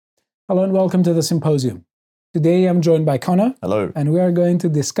Hello and welcome to the Symposium. Today I'm joined by Connor. Hello. And we are going to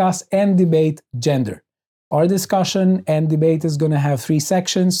discuss and debate gender. Our discussion and debate is going to have three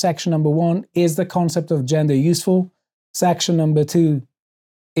sections. Section number 1, is the concept of gender useful? Section number 2,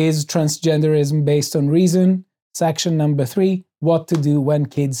 is transgenderism based on reason? Section number 3, what to do when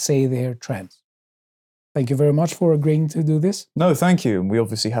kids say they're trans. Thank you very much for agreeing to do this. No, thank you. And we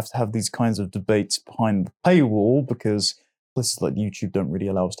obviously have to have these kinds of debates behind the paywall because places like YouTube don't really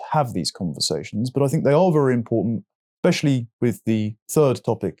allow us to have these conversations. But I think they are very important, especially with the third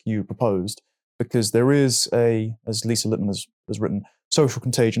topic you proposed, because there is as Lisa Lippman has written, social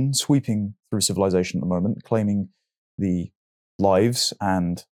contagion sweeping through civilization at the moment, claiming the lives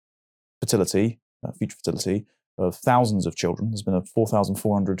and fertility, future fertility, of thousands of children. There's been a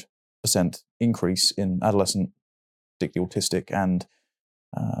 4,400% increase in adolescent, particularly autistic and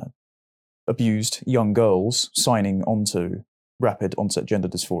abused young girls signing onto rapid onset gender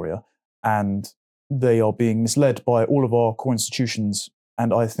dysphoria, and they are being misled by all of our core institutions.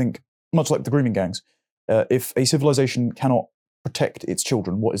 And I think, much like the grooming gangs, if a civilization cannot protect its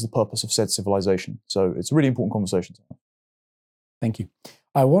children, what is the purpose of said civilization? So it's a really important conversation. Thank you.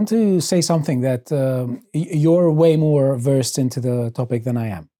 I want to say something that you're way more versed into the topic than I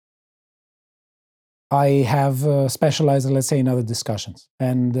am. I have specialized, let's say, in other discussions.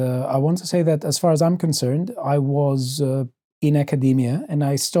 And I want to say that as far as I'm concerned, I was in academia and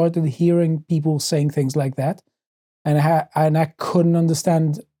I started hearing people saying things like that. And I couldn't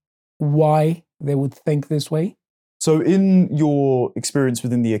understand why they would think this way. So in your experience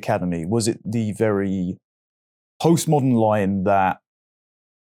within the academy, was it the very postmodern line that,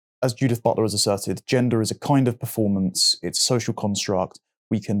 as Judith Butler has asserted, gender is a kind of performance, it's a social construct,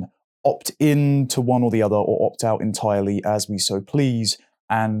 we can opt in to one or the other or opt out entirely as we so please,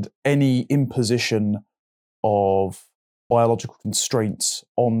 and any imposition of biological constraints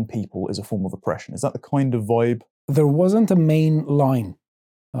on people is a form of oppression? Is that the kind of vibe? There wasn't a main line.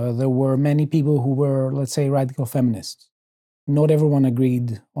 There were many people who were, let's say, radical feminists. Not everyone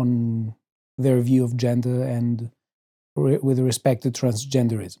agreed on their view of gender and with respect to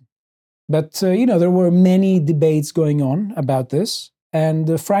transgenderism. But, there were many debates going on about this.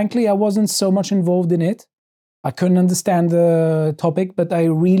 And frankly, I wasn't so much involved in it. I couldn't understand the topic, but I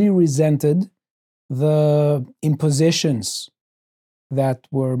really resented the impositions that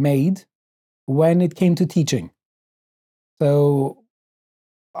were made when it came to teaching. So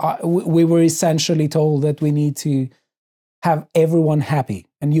we were essentially told that we need to have everyone happy,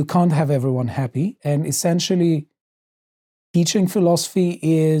 and you can't have everyone happy. And essentially, teaching philosophy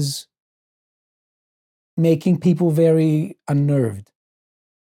is making people very unnerved.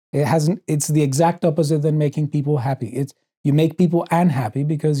 It's the exact opposite than making people happy. You make people unhappy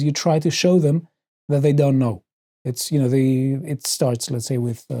because you try to show them that they don't know. It starts, let's say,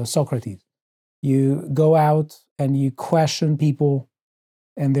 with Socrates. You go out and you question people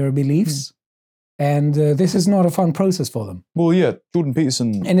and their beliefs, and this is not a fun process for them. Well, yeah, Jordan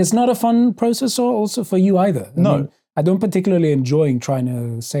Peterson. And it's not a fun process also for you either. No. I don't particularly enjoy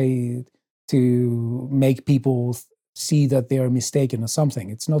trying to make people see that they are mistaken or something.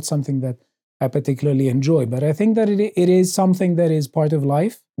 It's not something that I particularly enjoy, but I think that it is something that is part of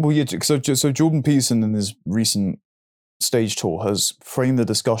life. Well, yeah, so Jordan Peterson in his recent stage tour has framed the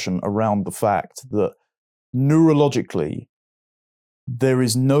discussion around the fact that neurologically, there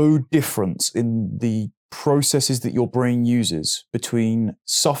is no difference in the processes that your brain uses between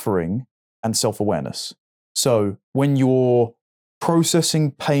suffering and self-awareness. So when you're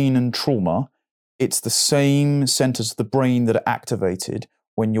processing pain and trauma, it's the same centers of the brain that are activated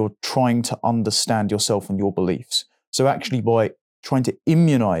when you're trying to understand yourself and your beliefs. So actually, by trying to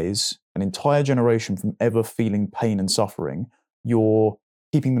immunize an entire generation from ever feeling pain and suffering, you're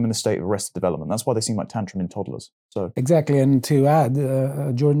keeping them in a state of arrested development. That's why they seem like tantrum in toddlers. So exactly. And to add,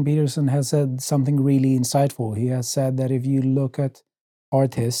 Jordan Peterson has said something really insightful. He has said that if you look at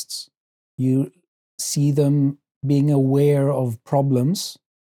artists, you see them being aware of problems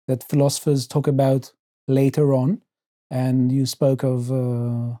that philosophers talk about later on. And you spoke of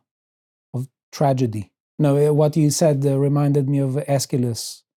tragedy. No, what you said reminded me of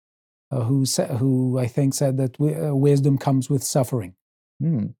Aeschylus, who I think said that wisdom comes with suffering.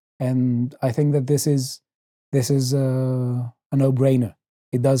 And I think that this is a no-brainer.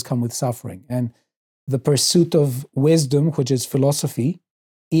 It does come with suffering. And the pursuit of wisdom, which is philosophy,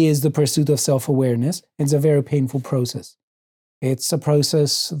 is the pursuit of self-awareness. It's a very painful process. It's a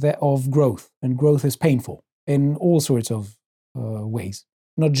process of growth, and growth is painful in all sorts of ways,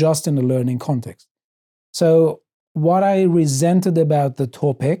 not just in a learning context. So what I resented about the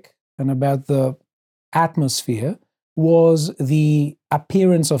topic and about the atmosphere was the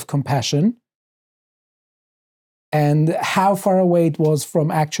appearance of compassion and how far away it was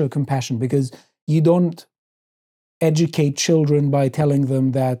from actual compassion, because you don't educate children by telling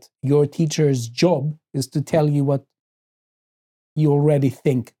them that your teacher's job is to tell you what you already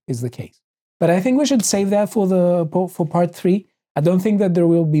think is the case. But I think we should save that for part 3. I don't think that there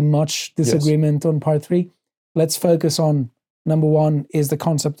will be much disagreement on part 3. Let's focus on number 1, is the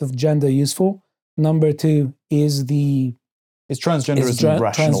concept of gender useful? Number 2, is transgenderism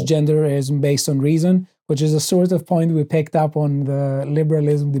rational? Transgenderism based on reason, which is a sort of point we picked up on the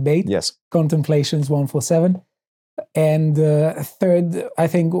liberalism debate. Yes. Contemplations 147. And third, I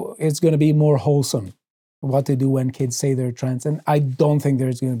think it's going to be more wholesome. What to do when kids say they're trans. And I don't think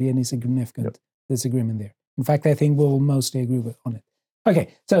there's going to be any significant disagreement there. In fact, I think we'll mostly agree on it.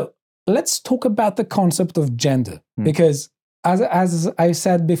 Okay, so let's talk about the concept of gender. Because as I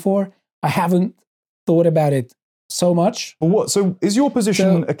said before, I haven't thought about it so much. So is your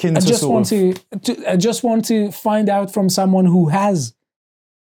position akin to I just want to find out from someone who has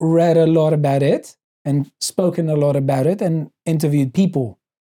read a lot about it and spoken a lot about it and interviewed people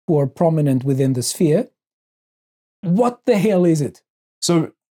who are prominent within the sphere. What the hell is it?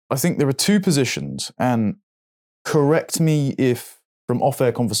 So I think there are 2 positions, and correct me if from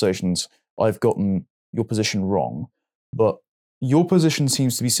off-air conversations I've gotten your position wrong, but your position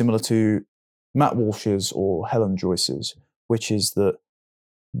seems to be similar to Matt Walsh's or Helen Joyce's, which is that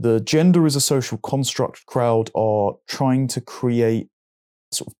the gender is a social construct crowd are trying to create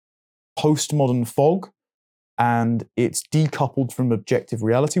sort of postmodern fog, and it's decoupled from objective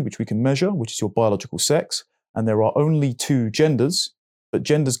reality, which we can measure, which is your biological sex. And there are only 2 genders, but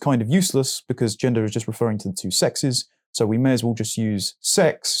gender's kind of useless because gender is just referring to the 2 sexes. So we may as well just use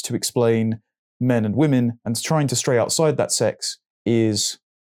sex to explain men and women, and trying to stray outside that sex is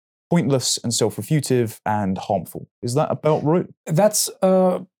pointless and self-refutive and harmful. Is that about right? That's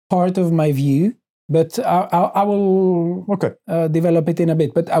part of my view, but I will develop it in a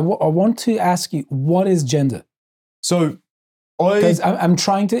bit. But I want to ask you, what is gender? So because I'm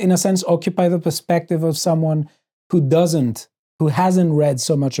trying to, in a sense, occupy the perspective of someone who hasn't read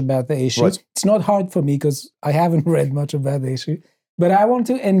so much about the issue. Right. It's not hard for me because I haven't read much about the issue, but I want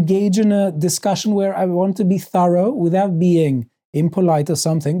to engage in a discussion where I want to be thorough without being impolite or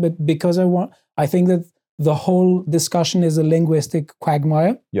something, but because I think that the whole discussion is a linguistic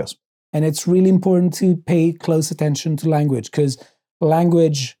quagmire. Yes. And it's really important to pay close attention to language, because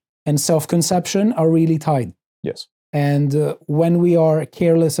language and self-conception are really tied. Yes. And when we are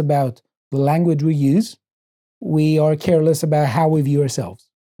careless about the language we use, we are careless about how we view ourselves.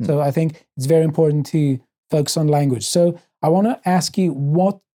 So I think it's very important to focus on language. So I want to ask you,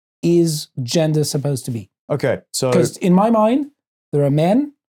 what is gender supposed to be? Okay, so... Because in my mind, there are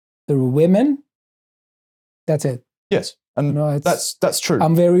men, there are women, that's it. Yes, and that's true.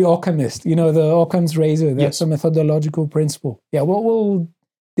 I'm very Occamist. The Occam's razor, that's a methodological principle. Yeah, we'll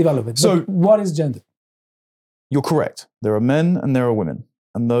develop it. So what is gender? You're correct. There are men and there are women,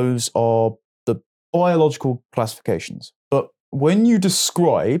 and those are the biological classifications. But when you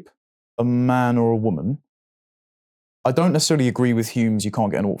describe a man or a woman, I don't necessarily agree with Hume's you can't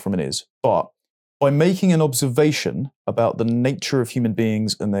get an ought from an is, but by making an observation about the nature of human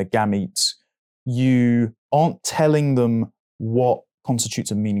beings and their gametes, you aren't telling them what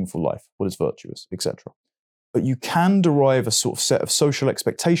constitutes a meaningful life, what is virtuous, etc. But you can derive a sort of set of social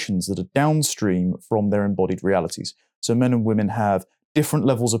expectations that are downstream from their embodied realities. So men and women have different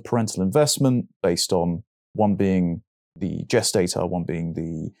levels of parental investment based on one being the gestator, one being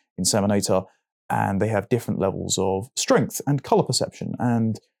the inseminator, and they have different levels of strength and color perception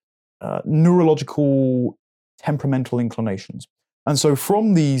and neurological temperamental inclinations. And so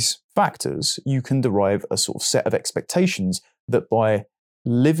from these factors, you can derive a sort of set of expectations that by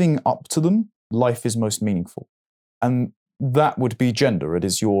living up to them, life is most meaningful. And that would be gender. It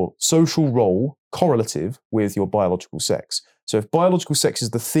is your social role correlative with your biological sex. So if biological sex is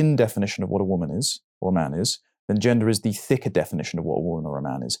the thin definition of what a woman is, or a man is, then gender is the thicker definition of what a woman or a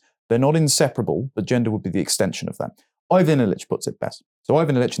man is. They're not inseparable, but gender would be the extension of that. Ivan Illich puts it best. So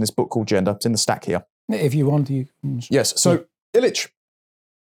Ivan Illich in this book called Gender, it's in the stack here. If you want to. Yes, so Illich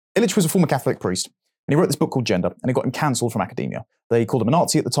was a former Catholic priest, and he wrote this book called Gender, and it got him cancelled from academia. They called him a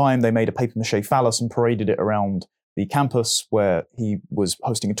Nazi at the time. They made a papier-mâché phallus and paraded it around the campus where he was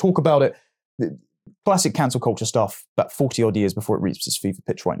hosting a talk about it. The classic cancel culture stuff, about 40-odd years before it reaches its fever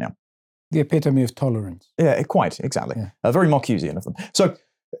pitch right now. The epitome of tolerance. Yeah, quite, exactly. Yeah. Very Marcusean of them. So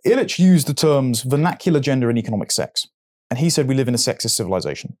Illich used the terms vernacular gender and economic sex. And he said we live in a sexist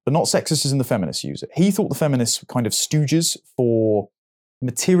civilization, but not sexist as in the feminists use it. He thought the feminists were kind of stooges for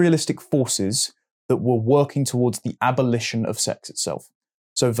materialistic forces that were working towards the abolition of sex itself.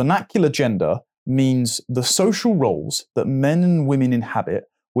 So vernacular gender means the social roles that men and women inhabit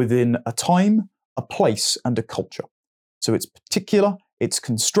within a time, a place, and a culture. So it's particular, it's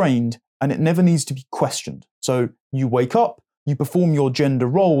constrained, and it never needs to be questioned. So you wake up, you perform your gender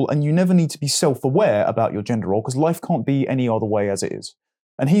role, and you never need to be self-aware about your gender role because life can't be any other way as it is.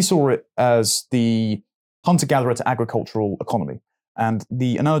 And he saw it as the hunter-gatherer to agricultural economy. And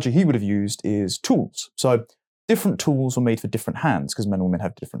the analogy he would have used is tools. So different tools were made for different hands because men and women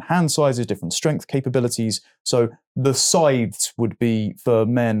have different hand sizes, different strength capabilities. So the scythes would be for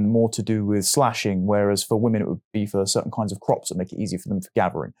men more to do with slashing, whereas for women it would be for certain kinds of crops that make it easier for them for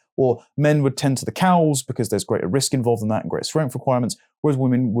gathering. Or men would tend to the cows because there's greater risk involved in that and greater strength requirements, whereas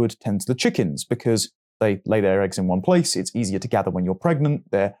women would tend to the chickens because they lay their eggs in one place, it's easier to gather when you're pregnant,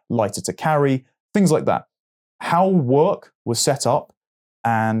 they're lighter to carry, things like that. How work was set up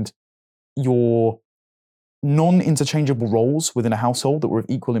and your non-interchangeable roles within a household that were of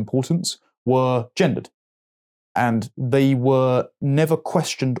equal importance were gendered. And they were never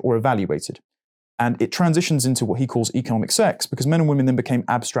questioned or evaluated. And it transitions into what he calls economic sex because men and women then became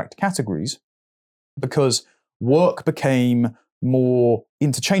abstract categories because work became more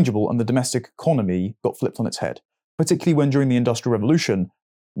interchangeable and the domestic economy got flipped on its head. Particularly when during the Industrial Revolution,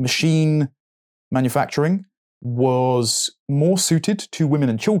 machine manufacturing was more suited to women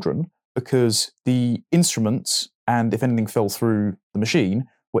and children because the instruments, and if anything fell through the machine,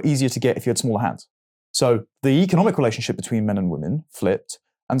 were easier to get if you had smaller hands. So the economic relationship between men and women flipped,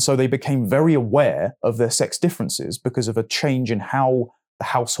 and so they became very aware of their sex differences because of a change in how the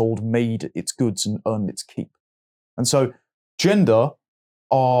household made its goods and earned its keep. And so gender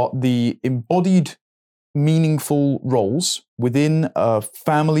are the embodied, meaningful roles within a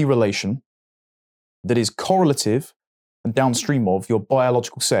family relation that is correlative and downstream of your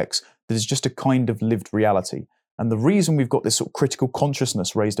biological sex, that is just a kind of lived reality. And the reason we've got this sort of critical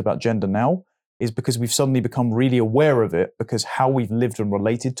consciousness raised about gender now is because we've suddenly become really aware of it because how we've lived and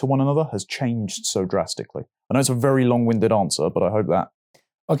related to one another has changed so drastically. I know it's a very long-winded answer, but I hope that.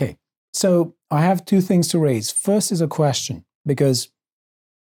 Okay, so I have two things to raise. First is a question, because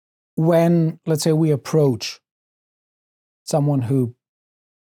when, let's say, we approach someone who,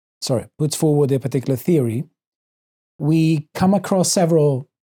 puts forward a particular theory, we come across several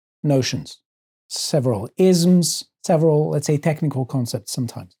notions, several isms, several, let's say, technical concepts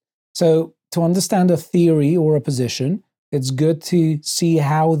sometimes. So to understand a theory or a position, it's good to see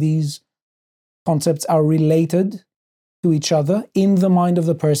how these concepts are related to each other in the mind of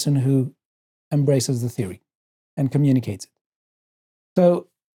the person who embraces the theory and communicates it. So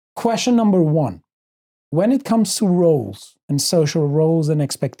question number one, when it comes to roles and social roles and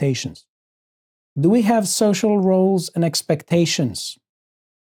expectations, do we have social roles and expectations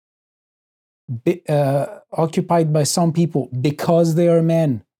occupied by some people because they are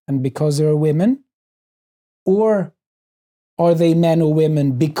men and because they are women? Or are they men or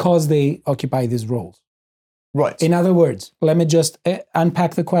women because they occupy these roles? Right. In other words, let me just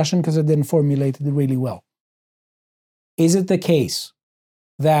unpack the question because I didn't formulate it really well. Is it the case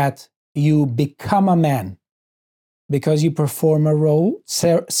that you become a man because you perform a role,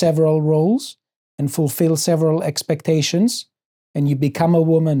 several roles, and fulfill several expectations, and you become a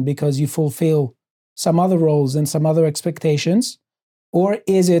woman because you fulfill some other roles and some other expectations? Or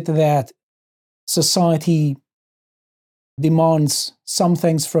is it that society demands some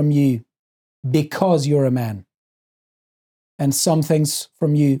things from you because you're a man and some things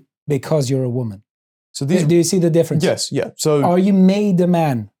from you because you're a woman? So these, do you see the difference? Yes, yeah. So are you made a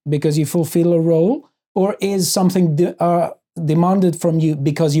man because you fulfill a role, or is something demanded from you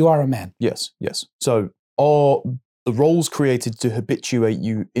because you are a man? Yes, yes. So are the roles created to habituate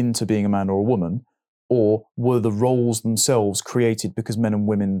you into being a man or a woman, or were the roles themselves created because men and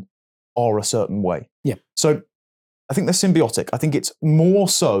women are a certain way? Yeah. So I think they're symbiotic. I think it's more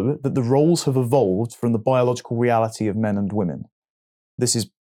so that the roles have evolved from the biological reality of men and women. This is,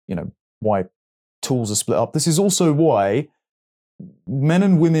 why tools are split up. This is also why men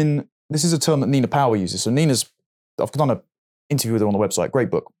and women, this is a term that Nina Power uses. So I've done an interview with her on the website,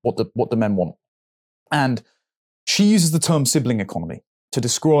 great book, What Do Men Want? And she uses the term sibling economy to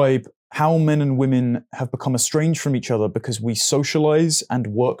describe how men and women have become estranged from each other because we socialize and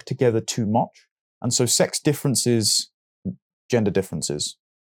work together too much. And so sex differences, gender differences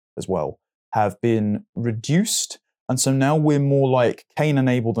as well, have been reduced. And so now we're more like Cain and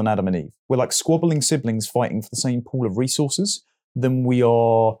Abel than Adam and Eve. We're like squabbling siblings fighting for the same pool of resources than we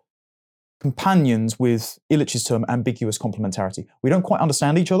are companions with Illich's term, ambiguous complementarity. We don't quite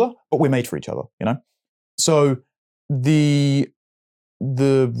understand each other, but we're made for each other, So the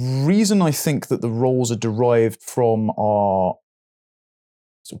the reason I think that the roles are derived from our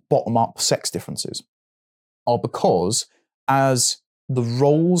sort of bottom-up sex differences are because as the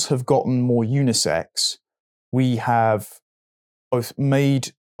roles have gotten more unisex, we have both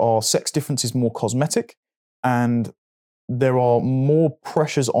made our sex differences more cosmetic, and there are more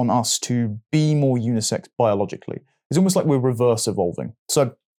pressures on us to be more unisex biologically. It's almost like we're reverse evolving.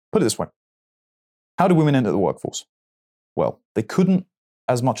 So put it this way. How do women enter the workforce? Well, they couldn't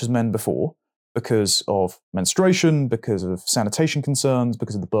as much as men before because of menstruation, because of sanitation concerns,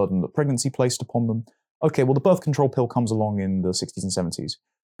 because of the burden that pregnancy placed upon them. Okay, well, the birth control pill comes along in the 60s and 70s,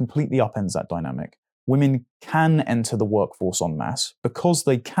 completely upends that dynamic. Women can enter the workforce en masse because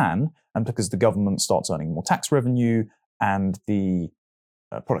they can, and because the government starts earning more tax revenue, and the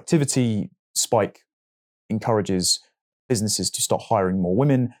productivity spike encourages businesses to start hiring more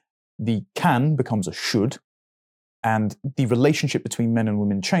women. The can becomes a should, and the relationship between men and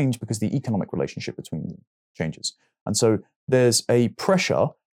women change because the economic relationship between them changes. And so there's a pressure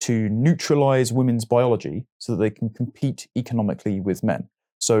to neutralize women's biology so that they can compete economically with men.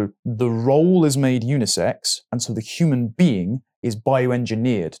 So the role is made unisex, and so the human being is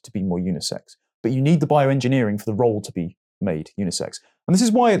bioengineered to be more unisex. But you need the bioengineering for the role to be made unisex. And this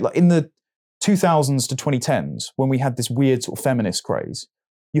is why in the 2000s to 2010s, when we had this weird sort of feminist craze,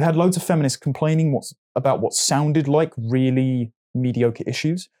 you had loads of feminists complaining about what sounded like really mediocre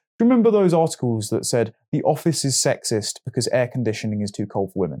issues. Do you remember those articles that said the office is sexist because air conditioning is too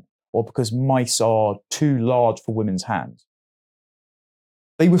cold for women, or because mice are too large for women's hands?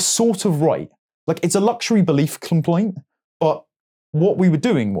 They were sort of right. Like, it's a luxury belief complaint, but what we were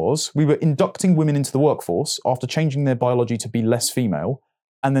doing was we were inducting women into the workforce after changing their biology to be less female,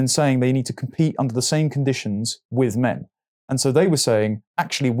 and then saying they need to compete under the same conditions with men. And so they were saying,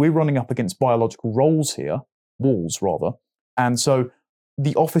 actually, we're running up against biological walls rather. And so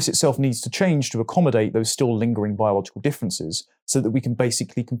the office itself needs to change to accommodate those still lingering biological differences so that we can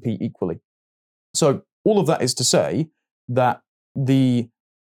basically compete equally. So all of that is to say that the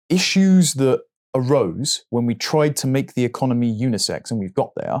issues that arose when we tried to make the economy unisex, and we've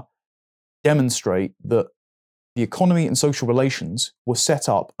got there, demonstrate that the economy and social relations were set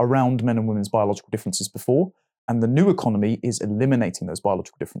up around men and women's biological differences before, and the new economy is eliminating those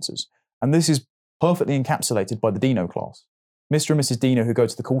biological differences. And this is perfectly encapsulated by the Dino class. Mr. and Mrs. Dino who go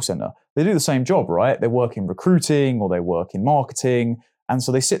to the call center, they do the same job, right? They work in recruiting or they work in marketing, and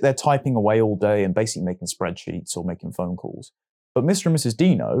so they sit there typing away all day and basically making spreadsheets or making phone calls. But Mr. and Mrs.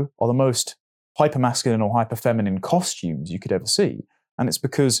 Dino are the most hypermasculine or hyperfeminine costumes you could ever see. And it's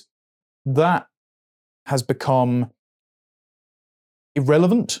because that has become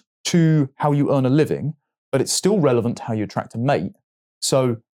irrelevant to how you earn a living, but it's still relevant to how you attract a mate.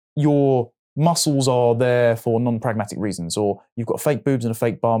 So your muscles are there for non-pragmatic reasons, or you've got fake boobs and a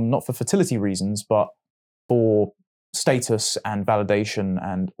fake bum, not for fertility reasons, but for status and validation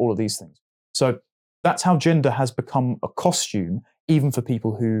and all of these things. So that's how gender has become a costume, even for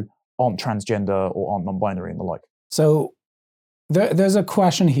people who aren't transgender or aren't non-binary and the like. So there's a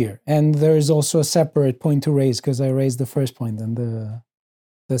question here, and there's also a separate point to raise, because I raised the first point and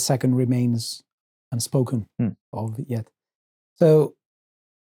the second remains unspoken of yet. So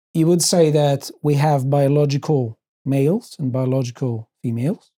you would say that we have biological males and biological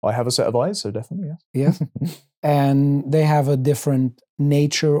females. I have a set of eyes, so definitely, yes. Yes. And they have a different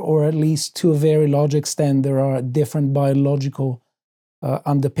nature, or at least to a very large extent, there are different biological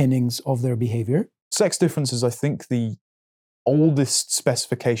underpinnings of their behavior. Sex difference is, I think, the oldest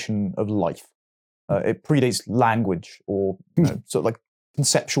specification of life. It predates language or sort of like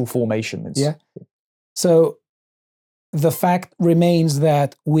conceptual formation. Yeah. So the fact remains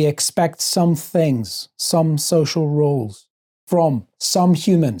that we expect some things, some social roles from some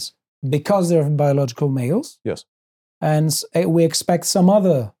humans because they're biological males. Yes. And we expect some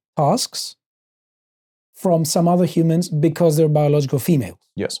other tasks from some other humans because they're biological females.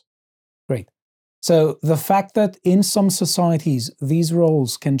 Yes. Great. So the fact that in some societies these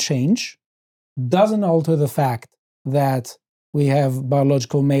roles can change doesn't alter the fact that we have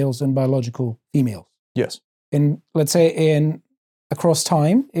biological males and biological females. Yes. In, let's say, across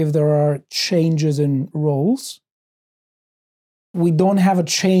time, if there are changes in roles, we don't have a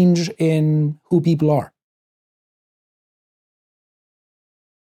change in who people are.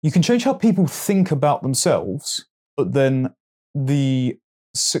 You can change how people think about themselves, but then the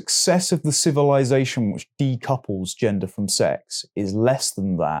success of the civilization which decouples gender from sex is less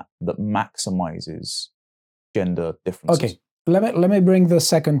than that maximizes gender differences. Okay, let me bring the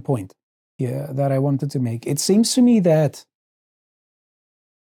second point here that I wanted to make. It seems to me that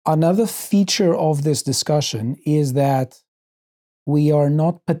another feature of this discussion is that we are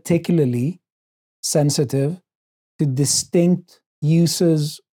not particularly sensitive to distinct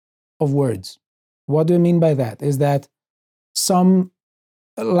uses of words. What do I mean by that? Is that some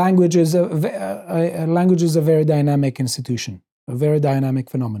languages is a very dynamic institution, a very dynamic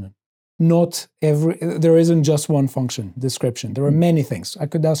phenomenon. There isn't just one function, description. There are many things. I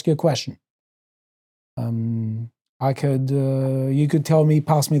could ask you a question. You could tell me,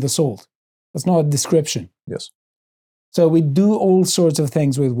 pass me the salt. That's not a description. Yes. So we do all sorts of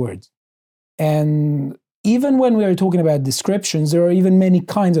things with words. And even when we are talking about descriptions, there are even many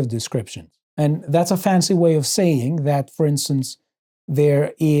kinds of descriptions. And that's a fancy way of saying that, for instance,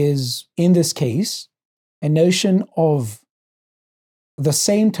 there is, in this case, a notion of the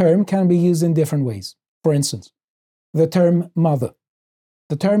same term can be used in different ways. For instance, the term mother.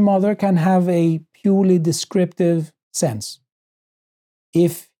 The term mother can have a purely descriptive sense.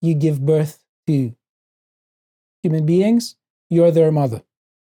 If you give birth to human beings, you're their mother.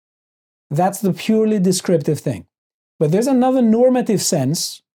 That's the purely descriptive thing. But there's another normative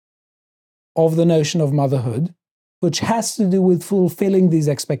sense of the notion of motherhood, which has to do with fulfilling these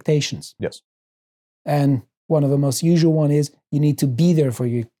expectations. Yes. And one of the most usual one is you need to be there for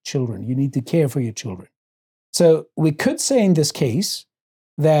your children. You need to care for your children. So we could say in this case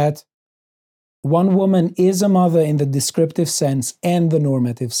that one woman is a mother in the descriptive sense and the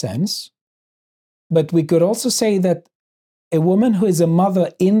normative sense. But we could also say that a woman who is a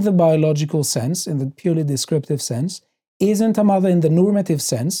mother in the biological sense, in the purely descriptive sense, isn't a mother in the normative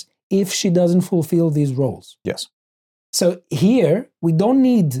sense if she doesn't fulfill these roles. Yes. So here, we don't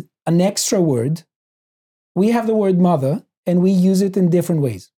need an extra word. We have the word mother, and we use it in different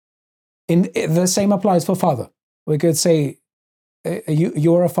ways. The same applies for father. We could say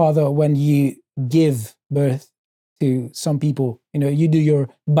you're a father when you give birth to some people. You do your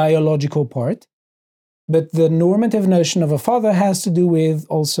biological part. But the normative notion of a father has to do with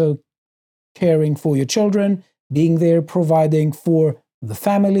also caring for your children, being there, providing for the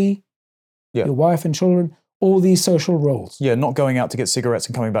family, your wife and children, all these social roles. Yeah, not going out to get cigarettes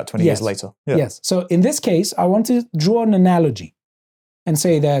and coming back 20 years later. Yeah. Yes. So in this case, I want to draw an analogy and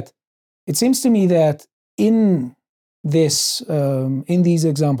say that it seems to me that in these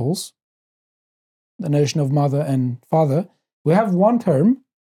examples, the notion of mother and father, we have one term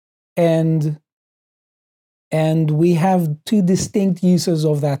and we have two distinct uses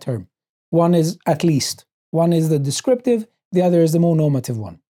of that term. One is at least. One is the descriptive, the other is the more normative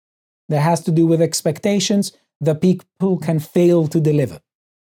one. That has to do with expectations that people can fail to deliver,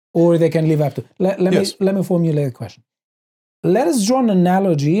 or they can live up to. Let me formulate a question. Let us draw an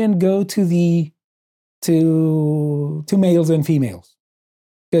analogy and go to males and females,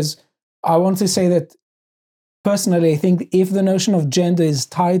 because I want to say that personally, I think if the notion of gender is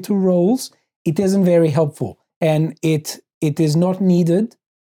tied to roles, it isn't very helpful, and it is not needed,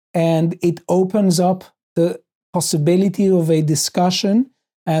 and it opens up the possibility of a discussion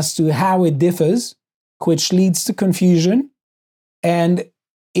as to how it differs, which leads to confusion, and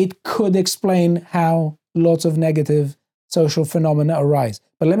it could explain how lots of negative social phenomena arise.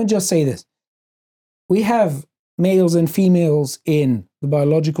 But let me just say this. We have males and females in the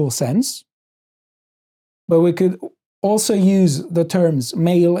biological sense, but we could also use the terms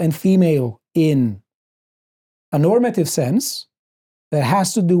male and female in a normative sense that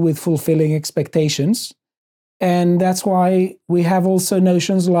has to do with fulfilling expectations. And that's why we have also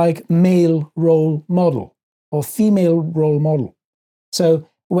notions like male role model or female role model. So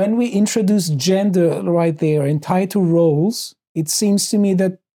when we introduce gender right there and tie to roles, it seems to me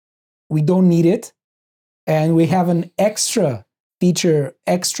that we don't need it. And we have an extra feature,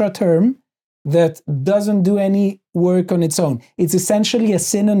 extra term that doesn't do any work on its own. It's essentially a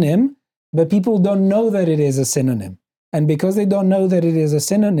synonym, but people don't know that it is a synonym. And because they don't know that it is a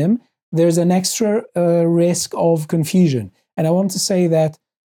synonym, there's an extra risk of confusion. And I want to say that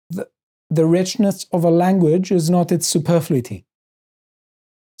the richness of a language is not its superfluity.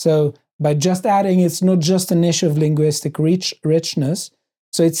 So by just adding, it's not just an issue of linguistic richness.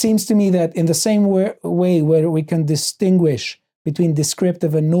 So it seems to me that in the same way where we can distinguish between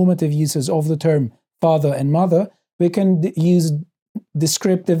descriptive and normative uses of the term father and mother, we can use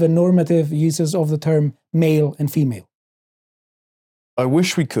descriptive and normative uses of the term male and female. I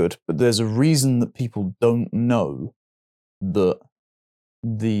wish we could, but there's a reason that people don't know that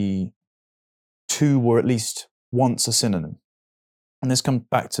the two were at least once a synonym. And this comes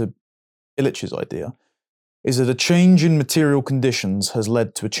back to Illich's idea, is that a change in material conditions has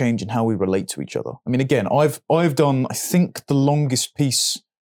led to a change in how we relate to each other. I mean, again, I've done, I think, the longest piece,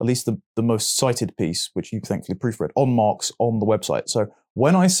 at least the most cited piece, which you thankfully proofread, on Marx on the website. So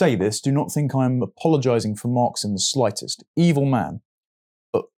When I say this, do not think I'm apologizing for Marx in the slightest. Evil man.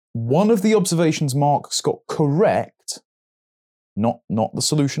 But one of the observations Marx got correct, not the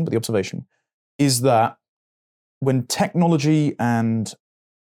solution, but the observation, is that when technology and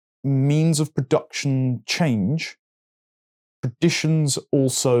means of production change, traditions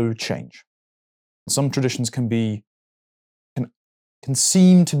also change. Some traditions can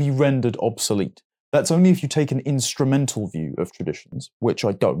seem to be rendered obsolete. That's only if you take an instrumental view of traditions, which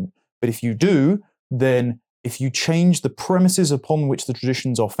I don't. But if you do, then if you change the premises upon which the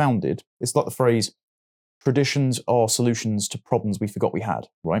traditions are founded, it's like the phrase, traditions are solutions to problems we forgot we had,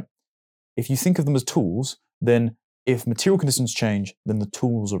 right? If you think of them as tools, then if material conditions change, then the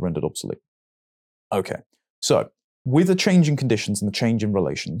tools are rendered obsolete. Okay, so with a change in conditions and the change in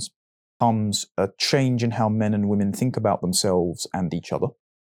relations comes a change in how men and women think about themselves and each other.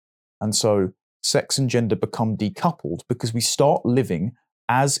 And so sex and gender become decoupled because we start living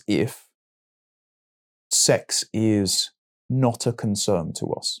as if sex is not a concern to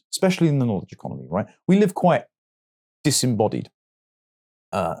us, especially in the knowledge economy, right? We live quite disembodied.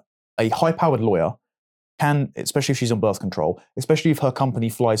 A high-powered lawyer can, especially if she's on birth control, especially if her company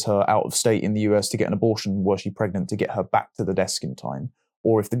flies her out of state in the US to get an abortion were she pregnant to get her back to the desk in time,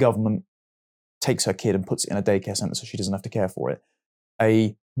 or if the government takes her kid and puts it in a daycare center so she doesn't have to care for it.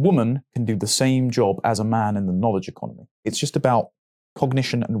 A woman can do the same job as a man in the knowledge economy. It's just about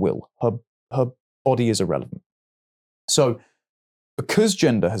cognition and will. Her body is irrelevant. So because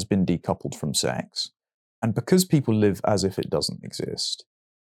gender has been decoupled from sex, and because people live as if it doesn't exist,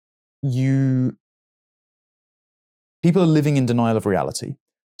 people are living in denial of reality.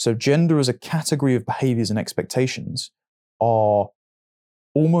 So gender as a category of behaviors and expectations are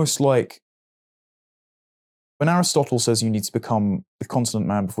almost like when Aristotle says you need to become the continent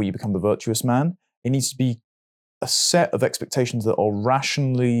man before you become the virtuous man, it needs to be a set of expectations that are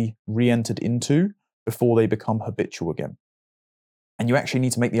rationally re-entered into before they become habitual again. And you actually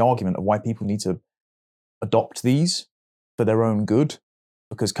need to make the argument of why people need to adopt these for their own good,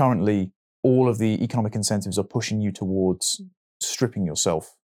 because currently all of the economic incentives are pushing you towards stripping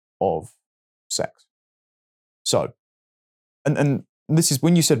yourself of sex. So, and this is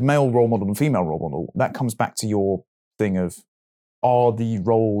when you said male role model and female role model, that comes back to your thing of, are the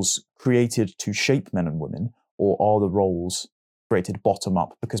roles created to shape men and women, or are the roles created bottom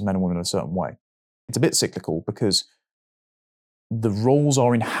up because men and women are a certain way? It's a bit cyclical because the roles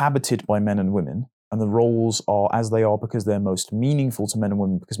are inhabited by men and women, and the roles are as they are because they're most meaningful to men and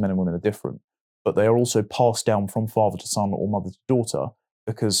women because men and women are different. But they are also passed down from father to son or mother to daughter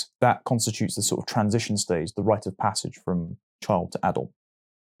because that constitutes the sort of transition stage, the rite of passage from child to adult.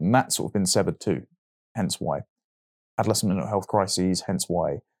 And that's sort of been severed too, hence why adolescent mental health crises, hence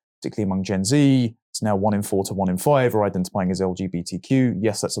why, particularly among Gen Z, it's now 1 in 4 to 1 in 5 are identifying as LGBTQ.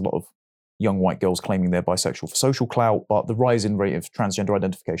 Yes, that's a lot of young white girls claiming they're bisexual for social clout, but the rising rate of transgender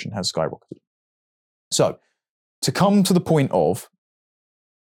identification has skyrocketed. So, to come to the point of,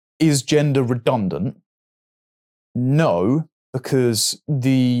 is gender redundant? No, because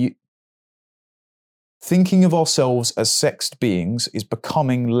the thinking of ourselves as sexed beings is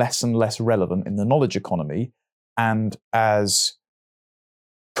becoming less and less relevant in the knowledge economy, and as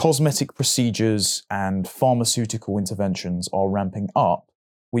cosmetic procedures and pharmaceutical interventions are ramping up,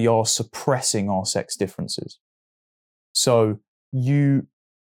 we are suppressing our sex differences. So we've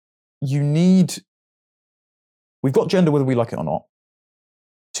got gender whether we like it or not.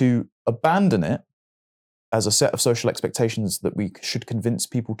 To abandon it as a set of social expectations that we should convince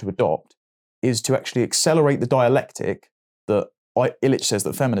people to adopt is to actually accelerate the dialectic that Illich says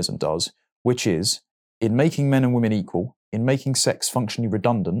that feminism does, which is in making men and women equal, in making sex functionally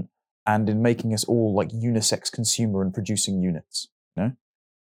redundant, and in making us all like unisex consumer and producing units. You know?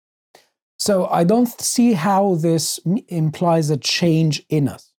 So I don't see how this implies a change in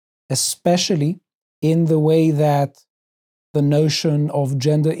us, especially in the way that the notion of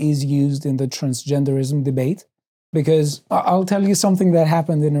gender is used in the transgenderism debate. Because I'll tell you something that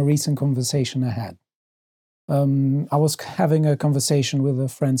happened in a recent conversation I had. I was having a conversation with a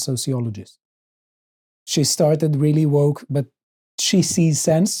friend sociologist. She started really woke, but she sees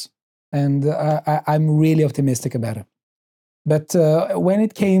sense, and I'm really optimistic about it. But when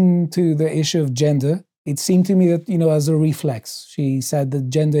it came to the issue of gender, it seemed to me that, as a reflex, she said that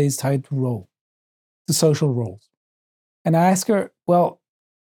gender is tied to role, to social roles. And I asked her, well,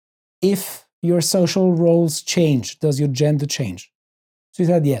 if your social roles change, does your gender change? She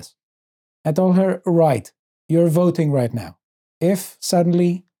said yes. I told her, right, you're voting right now. If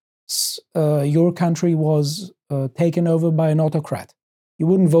suddenly your country was taken over by an autocrat, you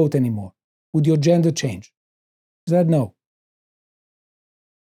wouldn't vote anymore. Would your gender change? She said no.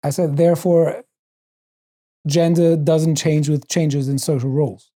 I said, therefore, gender doesn't change with changes in social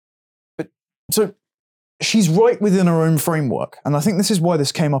roles. But so she's right within her own framework, and I think this is why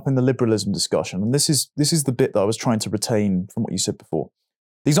this came up in the liberalism discussion. And this is the bit that I was trying to retain from what you said before.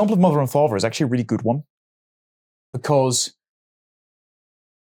 The example of mother and father is actually a really good one, because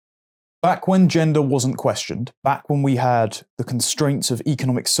back when gender wasn't questioned, back when we had the constraints of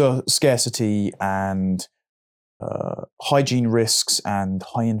economic scarcity and hygiene risks and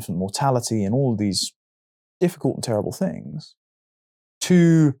high infant mortality and all of these difficult and terrible things,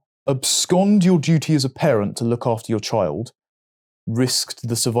 to abscond your duty as a parent to look after your child risked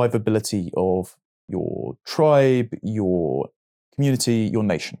the survivability of your tribe, your community, your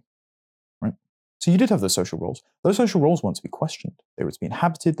nation. Right? So you did have those social roles. Those social roles weren't to be questioned. They were to be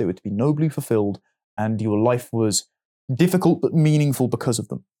inhabited, they were to be nobly fulfilled, and your life was difficult but meaningful because of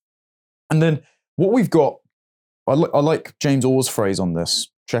them. And then what we've got, I like James Orr's phrase on this.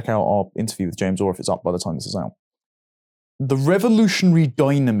 Check out our interview with James Orr if it's up by the time this is out. The revolutionary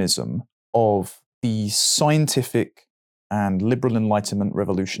dynamism of the scientific and liberal Enlightenment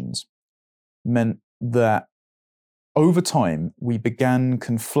revolutions meant that over time we began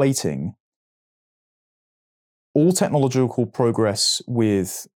conflating all technological progress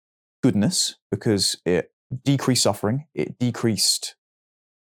with goodness, because it decreased suffering, it decreased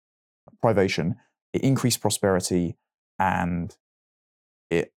privation, it increased prosperity, and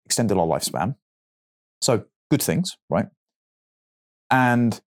it extended our lifespan. So good things, right?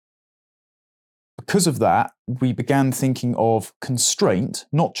 And because of that, we began thinking of constraint,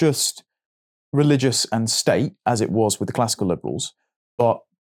 not just religious and state, as it was with the classical liberals, but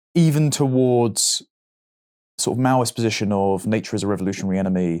even towards sort of Maoist position of nature as a revolutionary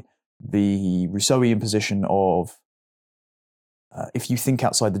enemy, the Rousseauian position of if you think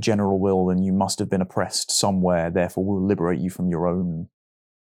outside the general will, then you must have been oppressed somewhere, therefore we'll liberate you from your own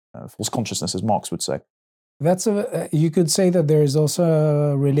false consciousness, as Marx would say. That's you could say that there is also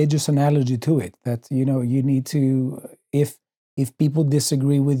a religious analogy to it, that, you know, you need to, if people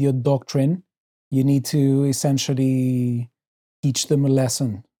disagree with your doctrine, you need to essentially teach them a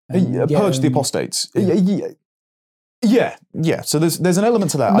lesson. Purge the apostates. Yeah. So there's an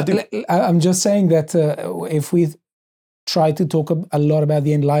element to that. I'm just saying that if we try to talk a lot about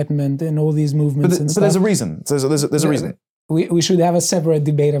the Enlightenment and all these movements, but there's a reason. There's a reason. We should have a separate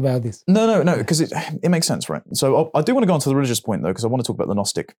debate about this. No, because it makes sense, right? So I do want to go on to the religious point, though, because I want to talk about the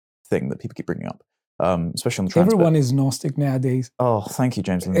Gnostic thing that people keep bringing up, especially on the trans. Everyone is Gnostic nowadays. Oh, thank you,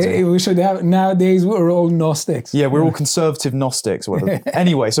 James Lindsay. We should have, nowadays we're all Gnostics. Yeah, we're all conservative Gnostics or whatever.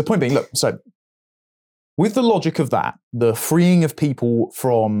 Anyway, so point being, look, so with the logic of that, the freeing of people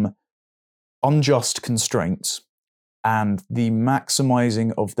from unjust constraints and the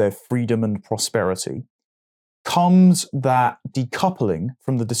maximizing of their freedom and prosperity comes that decoupling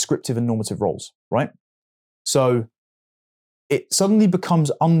from the descriptive and normative roles, right? So it suddenly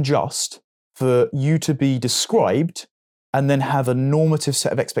becomes unjust for you to be described and then have a normative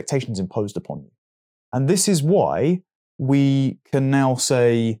set of expectations imposed upon you. And this is why we can now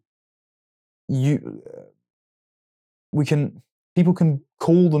say people can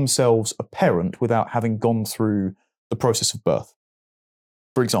call themselves a parent without having gone through the process of birth.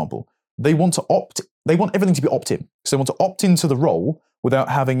 For example, they want everything to be opt-in. So they want to opt into the role without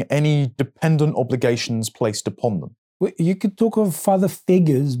having any dependent obligations placed upon them. You could talk of father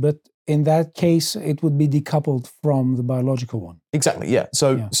figures, but in that case, it would be decoupled from the biological one. Exactly, yeah.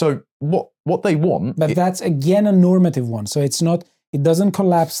 So what they want... But that's, again, a normative one. So it doesn't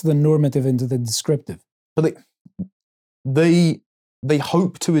collapse the normative into the descriptive. But they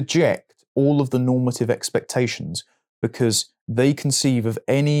hope to eject all of the normative expectations because they conceive of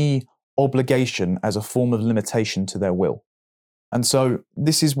any obligation as a form of limitation to their will. And so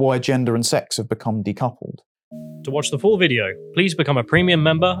this is why gender and sex have become decoupled. To watch the full video, please become a premium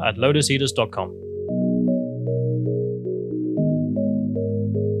member at lotuseaters.com.